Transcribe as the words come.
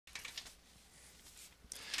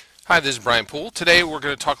Hi, this is Brian Poole. Today we're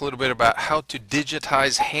going to talk a little bit about how to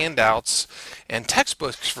digitize handouts and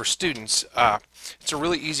textbooks for students. It's a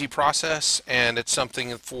really easy process, and it's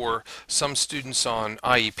something for some students on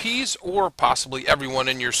IEPs or possibly everyone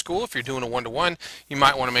in your school. If you're doing a one-to-one, you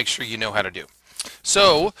might want to make sure you know how to do.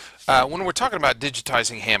 So when we're talking about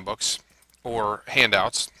digitizing handbooks or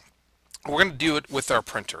handouts, we're going to do it with our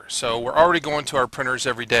printer. So we're already going to our printers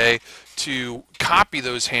every day to copy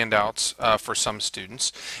those handouts for some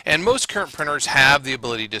students. And most current printers have the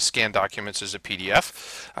ability to scan documents as a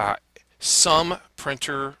PDF. Some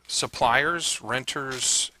printer suppliers,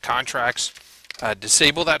 renters, contracts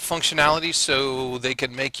disable that functionality so they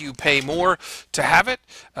can make you pay more to have it.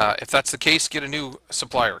 If that's the case, get a new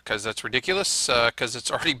supplier, because that's ridiculous, because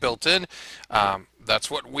it's already built in.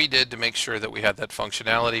 That's what we did to make sure that we had that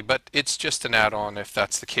functionality, but it's just an add-on if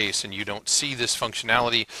that's the case and you don't see this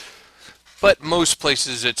functionality, but most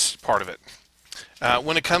places it's part of it.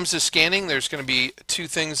 When it comes to scanning, there's going to be two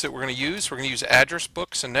things that we're going to use. We're going to use address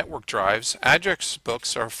books and network drives. Address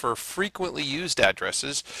books are for frequently used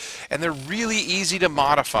addresses, and they're really easy to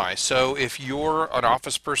modify. So if you're an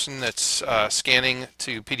office person that's scanning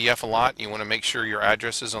to PDF a lot, you want to make sure your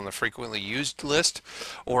address is on the frequently used list,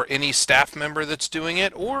 or any staff member that's doing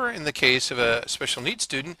it, or in the case of a special needs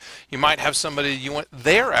student, you might have somebody you want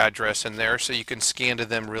their address in there so you can scan to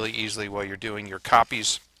them really easily while you're doing your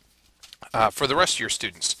copies for the rest of your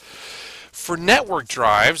students. For network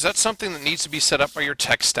drives, that's something that needs to be set up by your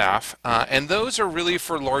tech staff, and those are really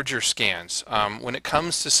for larger scans. When it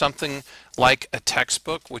comes to something like a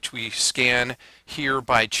textbook, which we scan here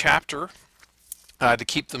by chapter to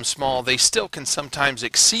keep them small, they still can sometimes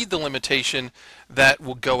exceed the limitation that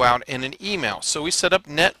will go out in an email. So we set up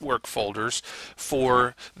network folders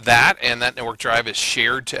for that, and that network drive is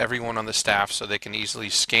shared to everyone on the staff so they can easily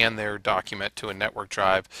scan their document to a network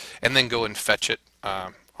drive and then go and fetch it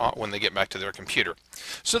when they get back to their computer.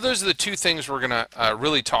 So those are the two things we're going to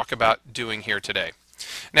really talk about doing here today.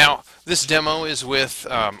 Now, this demo is with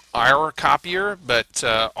our copier, but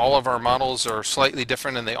all of our models are slightly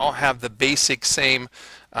different, and they all have the basic same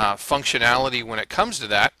functionality when it comes to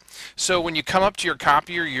that. So when you come up to your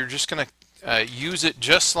copier, you're just going to use it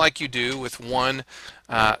just like you do, with one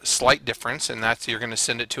slight difference, and that's you're going to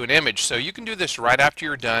send it to an image. So you can do this right after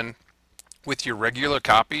you're done with your regular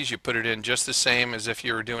copies. You put it in just the same as if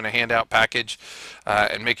you were doing a handout package,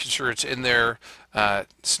 and making sure it's in there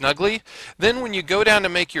snugly. Then when you go down to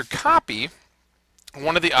make your copy,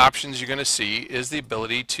 one of the options you're going to see is the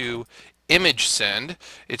ability to image send.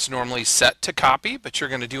 It's normally set to copy, but you're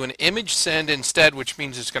going to do an image send instead, which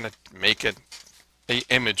means it's going to make an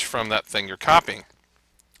image from that thing you're copying.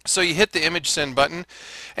 So you hit the image send button,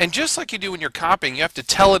 and just like you do when you're copying, you have to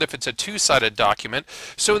tell it if it's a two-sided document.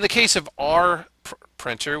 So in the case of our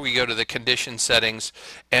printer, we go to the condition settings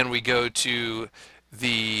and we go to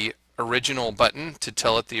the original button to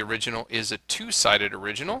tell it the original is a two-sided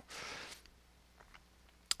original.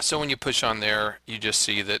 So when you push on there, you just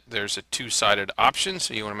see that there's a two-sided option,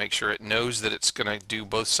 so you want to make sure it knows that it's going to do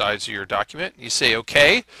both sides of your document. You say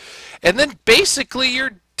OK, and then basically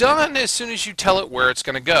you're done as soon as you tell it where it's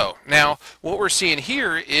going to go. Now, what we're seeing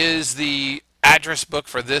here is the address book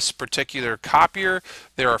for this particular copier.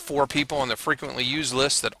 There are 4 people on the frequently used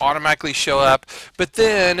list that automatically show up, but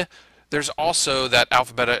then there's also that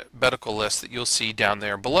alphabetical list that you'll see down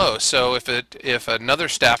there below. So if another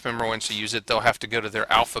staff member wants to use it, they'll have to go to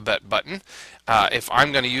their alphabet button. If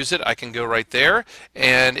I'm going to use it, I can go right there.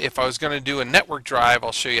 And if I was going to do a network drive,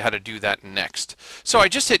 I'll show you how to do that next. So I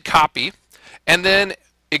just hit copy, and then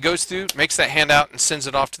it goes through, makes that handout, and sends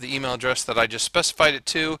it off to the email address that I just specified it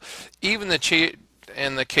to. Even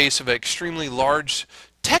in the case of an extremely large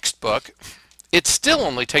textbook, it still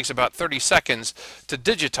only takes about 30 seconds to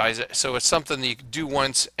digitize it. So it's something that you can do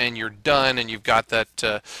once and you're done, and you've got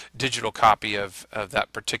that digital copy of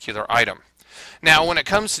that particular item. Now, when it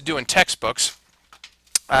comes to doing textbooks,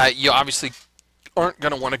 you obviously aren't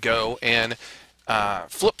going to want to go and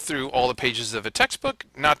flip through all the pages of a textbook,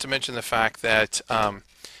 not to mention the fact that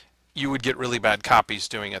you would get really bad copies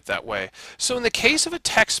doing it that way. So in the case of a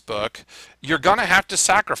textbook, you're going to have to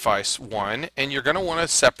sacrifice one, and you're going to want to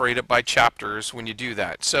separate it by chapters when you do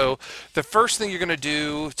that. So the first thing you're going to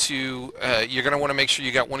do you're going to want to make sure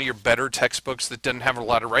you got one of your better textbooks that doesn't have a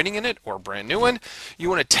lot of writing in it, or a brand new one. You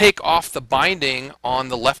want to take off the binding on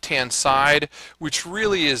the left-hand side, which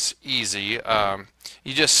really is easy.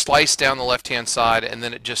 You just slice down the left-hand side, and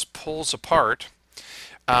then it just pulls apart.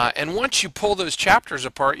 And once you pull those chapters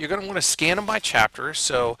apart, you're going to want to scan them by chapter.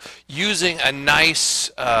 So using a nice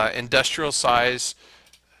industrial size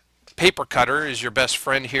paper cutter is your best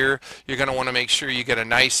friend here. You're going to want to make sure you get a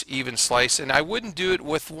nice even slice, and I wouldn't do it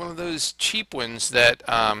with one of those cheap ones that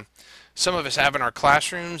some of us have in our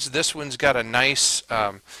classrooms. This one's got a nice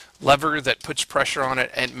lever that puts pressure on it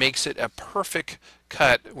and makes it a perfect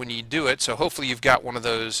cut when you do it. So hopefully you've got one of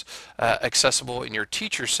those accessible in your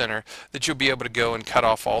teacher center that you'll be able to go and cut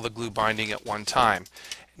off all the glue binding at one time.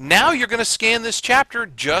 Now you're going to scan this chapter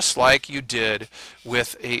just like you did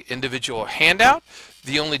with an individual handout.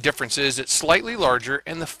 The only difference is it's slightly larger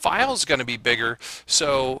and the file's going to be bigger,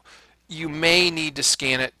 so you may need to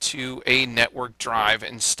scan it to a network drive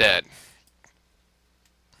instead.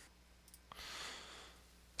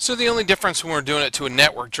 So the only difference when we're doing it to a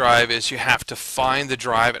network drive is you have to find the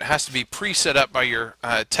drive. It has to be pre-set up by your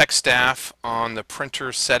tech staff on the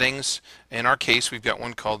printer settings. In our case, we've got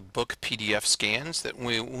one called Book PDF Scans that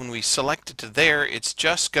when we select it to there, it's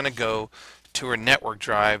just going to go to a network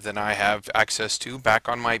drive that I have access to back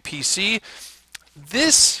on my PC.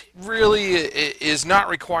 This really is not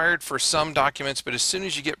required for some documents, but as soon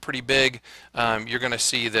as you get pretty big, you're going to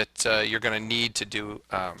see that you're going to need to do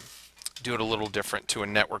it a little different to a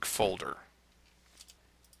network folder.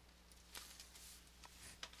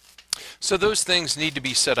 So those things need to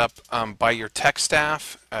be set up by your tech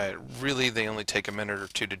staff. Really, they only take a minute or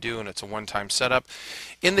two to do, and it's a one-time setup.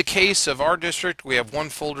 In the case of our district, we have one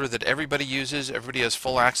folder that everybody uses, everybody has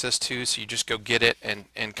full access to, so you just go get it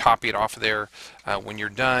and copy it off of there when you're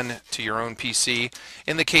done to your own PC.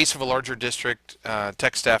 In the case of a larger district,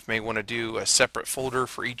 tech staff may want to do a separate folder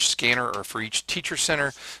for each scanner or for each teacher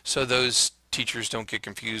center, so those teachers don't get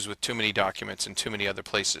confused with too many documents in too many other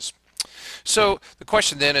places. So the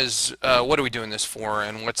question then is, what are we doing this for,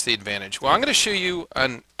 and what's the advantage? Well, I'm going to show you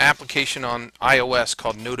an application on iOS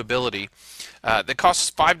called Notability that costs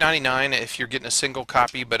 $5.99 if you're getting a single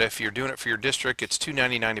copy, but if you're doing it for your district, it's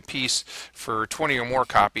 $2.99 a piece for 20 or more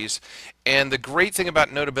copies. And the great thing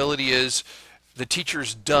about Notability is the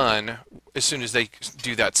teacher's done as soon as they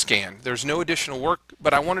do that scan. There's no additional work,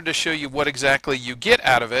 but I wanted to show you what exactly you get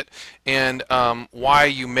out of it and why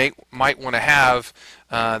you might want to have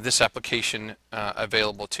this application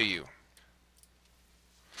available to you.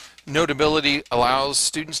 Notability allows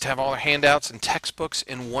students to have all their handouts and textbooks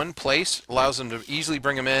in one place, allows them to easily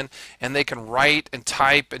bring them in, and they can write and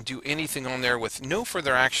type and do anything on there with no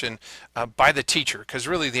further action by the teacher, because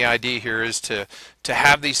really the idea here is to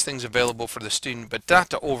have these things available for the student, but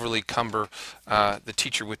not to overly cumber the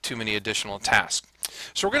teacher with too many additional tasks.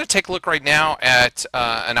 So we're going to take a look right now at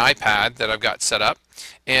an iPad that I've got set up,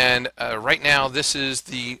 and right now this is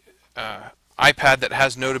the iPad that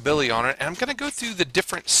has Notability on it, and I'm going to go through the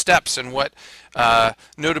different steps and what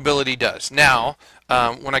Notability does. Now,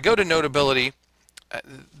 when I go to Notability,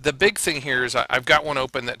 the big thing here is I've got one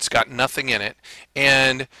open that's got nothing in it,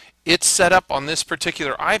 and it's set up on this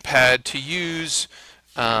particular iPad to use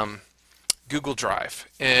Google Drive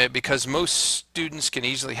because most students can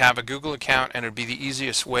easily have a Google account, and it would be the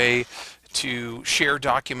easiest way to share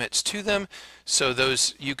documents to them. So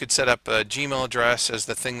those, you could set up a Gmail address as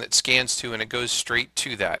the thing that scans to, and it goes straight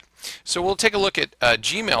to that. So we'll take a look at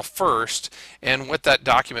Gmail first and what that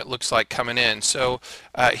document looks like coming in. So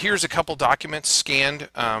here's a couple documents scanned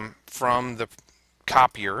from the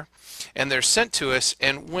copier, and they're sent to us,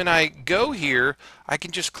 and when I go here I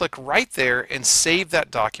can just click right there and save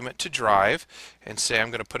that document to Drive and say I'm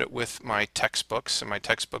going to put it with my textbooks in my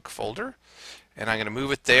textbook folder, and I'm going to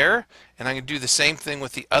move it there, and I'm going to do the same thing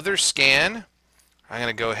with the other scan. I'm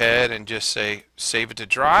going to go ahead and just say save it to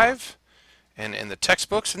Drive and in the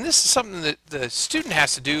textbooks, and this is something that the student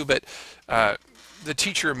has to do, but the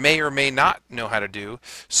teacher may or may not know how to do.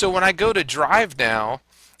 So when I go to Drive now,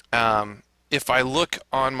 if I look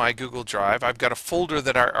on my Google Drive, I've got a folder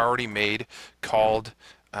that I already made called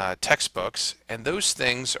textbooks, and those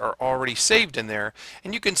things are already saved in there,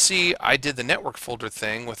 and you can see I did the network folder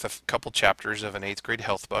thing with a couple chapters of an 8th grade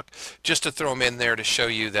health book just to throw them in there to show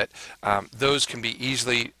you that those can be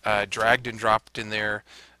easily dragged and dropped in there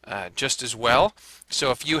just as well.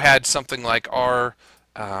 So if you had something like our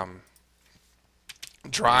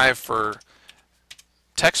drive for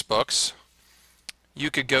textbooks, you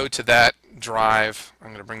could go to that drive. I'm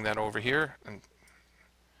going to bring that over here, and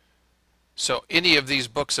so any of these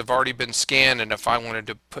books have already been scanned, and if I wanted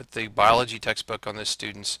to put the biology textbook on this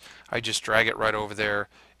student's, I just drag it right over there.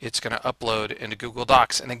 It's going to upload into Google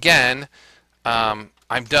Docs, and again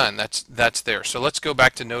I'm done. That's there. So let's go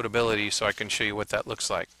back to Notability so I can show you what that looks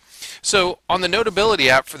like. So on the Notability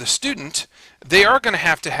app for the student, they are going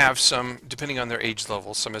to have some, depending on their age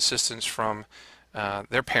level, some assistance from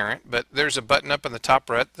their parent, but there's a button up in the top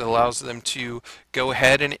right that allows them to go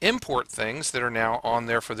ahead and import things that are now on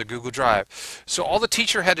there for the Google Drive. So all the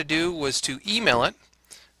teacher had to do was to email it,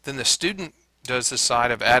 then the student does the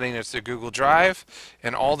side of adding it to the Google Drive,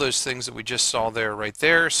 and all those things that we just saw there right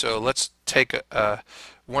there. So let's take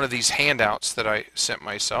one of these handouts that I sent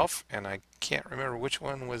myself, and I can't remember which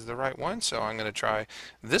one was the right one, so I'm going to try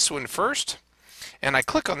this one first. And I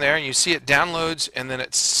click on there and you see it downloads, and then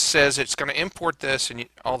it says it's going to import this, and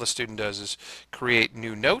all the student does is create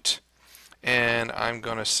new note. And I'm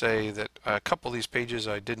going to say that a couple of these pages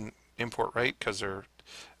I didn't import right because they're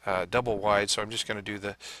double wide, so I'm just going to do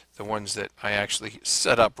the ones that I actually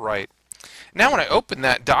set up right. Now when I open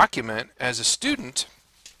that document as a student,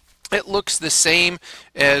 it looks the same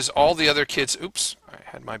as all the other kids. Oops, I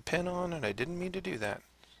had my pen on and I didn't mean to do that.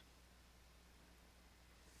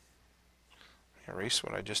 Erase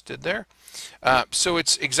what I just did there. So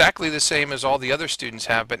it's exactly the same as all the other students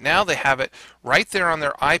have, but now they have it right there on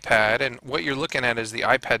their iPad, and what you're looking at is the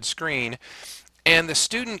iPad screen. And the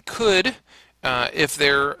student could, if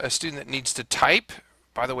they're a student that needs to type,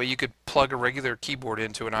 by the way, you could plug a regular keyboard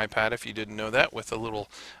into an iPad if you didn't know that, with a little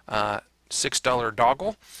 $6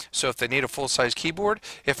 dongle. So if they need a full-size keyboard,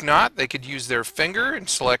 if not, they could use their finger and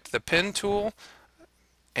select the pen tool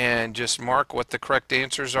and just mark what the correct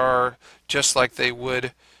answers are, just like they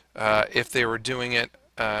would if they were doing it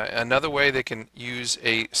another way. They can use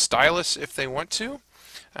a stylus if they want to.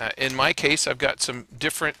 In my case, I've got some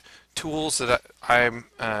different tools that I'm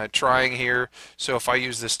trying here. So if I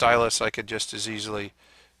use the stylus, I could just as easily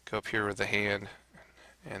go up here with the hand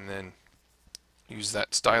and then use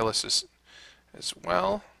that stylus as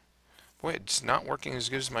well. Boy, it's not working as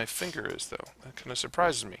good as my finger is, though. That kind of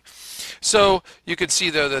surprises me. So you can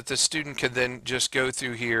see, though, that the student could then just go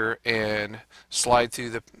through here and slide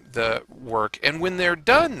through the work. And when they're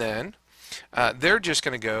done then, they're just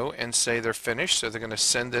going to go and say they're finished. So they're going to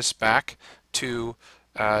send this back to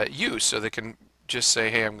you. So they can just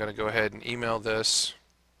say, hey, I'm going to go ahead and email this.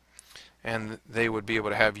 And they would be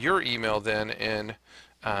able to have your email then in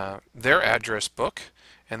their address book,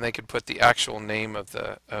 and they could put the actual name of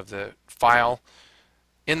the file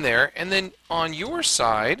in there. And then on your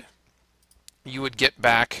side, you would get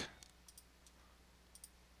back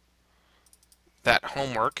that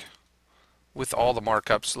homework with all the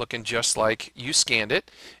markups looking just like you scanned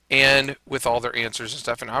it, and with all their answers and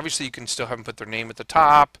stuff. And obviously you can still have them put their name at the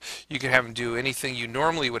top. You can have them do anything you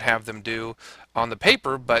normally would have them do on the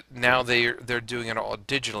paper, but now they're doing it all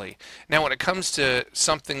digitally. Now when it comes to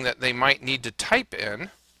something that they might need to type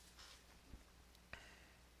in,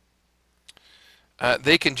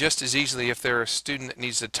 they can just as easily, if they're a student that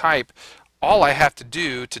needs to type, all I have to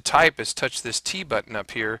do to type is touch this T button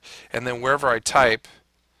up here, and then wherever I type,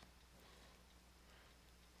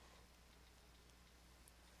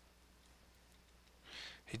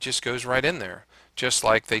 it just goes right in there, just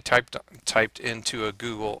like they typed into a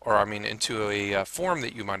Google, or I mean into a form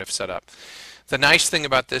that you might have set up. The nice thing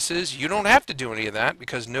about this is you don't have to do any of that,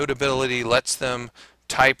 because Notability lets them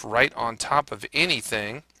type right on top of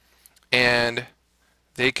anything, and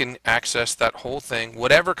they can access that whole thing.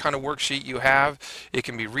 Whatever kind of worksheet you have, it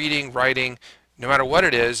can be reading, writing, no matter what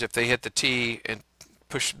it is. If they hit the T and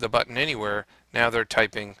push the button anywhere, now they're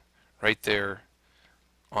typing right there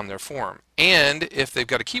on their form. And if they've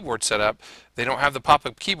got a keyboard set up, they don't have the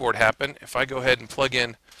pop-up keyboard happen. If I go ahead and plug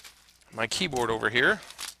in my keyboard over here,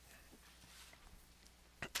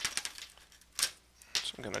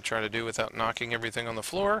 so I'm going to try to do without knocking everything on the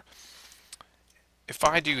floor. If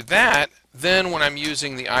I do that, then when I'm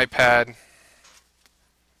using the iPad,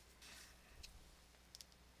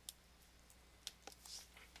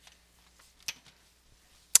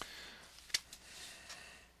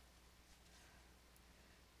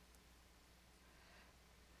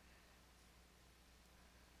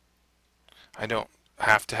 I don't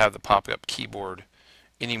have to have the pop-up keyboard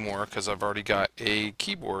anymore, because I've already got a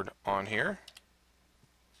keyboard on here.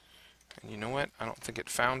 And you know what? I don't think it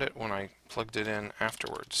found it when I plugged it in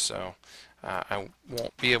afterwards, so I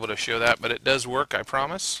won't be able to show that, but it does work, I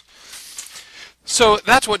promise. So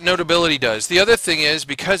that's what Notability does. The other thing is,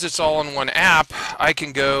 because it's all in one app, I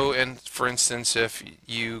can go and, for instance, if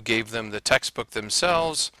you gave them the textbook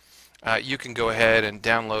themselves, you can go ahead and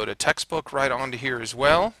download a textbook right onto here as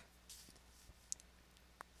well.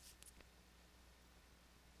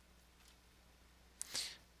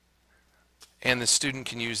 And the student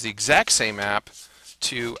can use the exact same app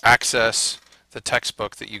to access the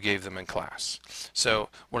textbook that you gave them in class. So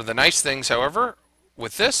one of the nice things, however,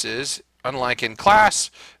 with this is, unlike in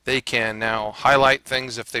class, they can now highlight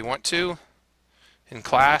things if they want to in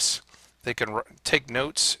class, They can take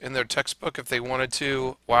notes in their textbook if they wanted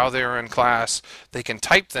to while they're in class. They can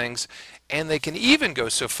type things, and they can even go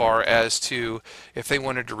so far as to, if they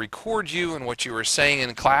wanted to record you and what you were saying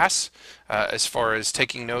in class, as far as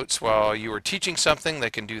taking notes while you were teaching something,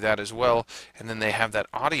 they can do that as well. And then they have that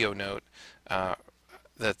audio note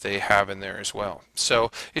that they have in there as well.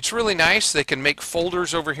 So it's really nice. They can make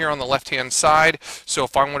folders over here on the left-hand side. So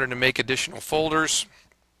if I wanted to make additional folders,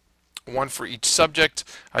 one for each subject,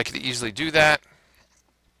 I could easily do that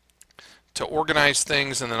to organize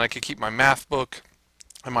things, and then I could keep my math book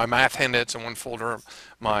and my math handouts in one folder,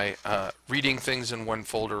 my reading things in one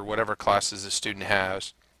folder, whatever classes the student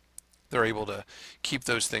has. They're able to keep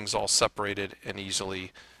those things all separated and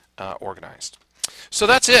easily organized. So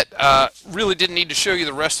that's it. Really didn't need to show you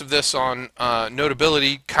the rest of this on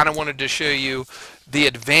Notability. Kind of wanted to show you the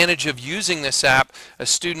advantage of using this app. A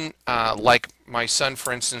student like my son,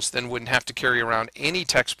 for instance, then wouldn't have to carry around any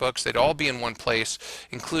textbooks. They'd all be in one place,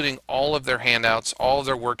 including all of their handouts, all of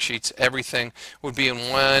their worksheets, everything would be in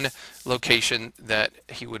one location that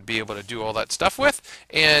he would be able to do all that stuff with,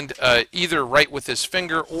 and either write with his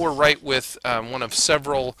finger or write with one of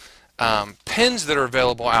several pens that are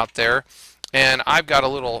available out there. And I've got a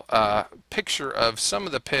little picture of some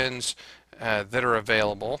of the pens that are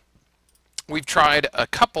available. We've tried a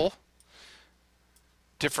couple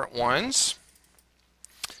different ones,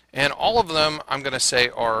 and all of them I'm going to say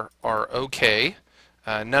are okay.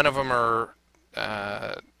 None of them are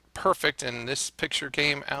perfect, and this picture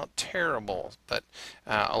came out terrible, but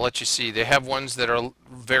I'll let you see. They have ones that are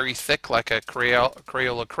very thick, like a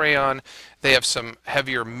Crayola crayon. They have some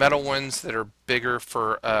heavier metal ones that are bigger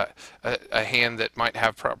for a hand that might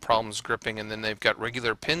have problems gripping, and then they've got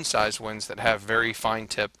regular pen size ones that have very fine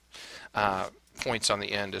tip points on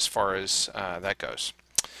the end as far as that goes.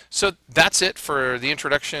 So that's it for the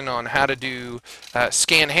introduction on how to do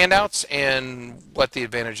scan handouts and what the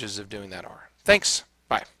advantages of doing that are. Thanks.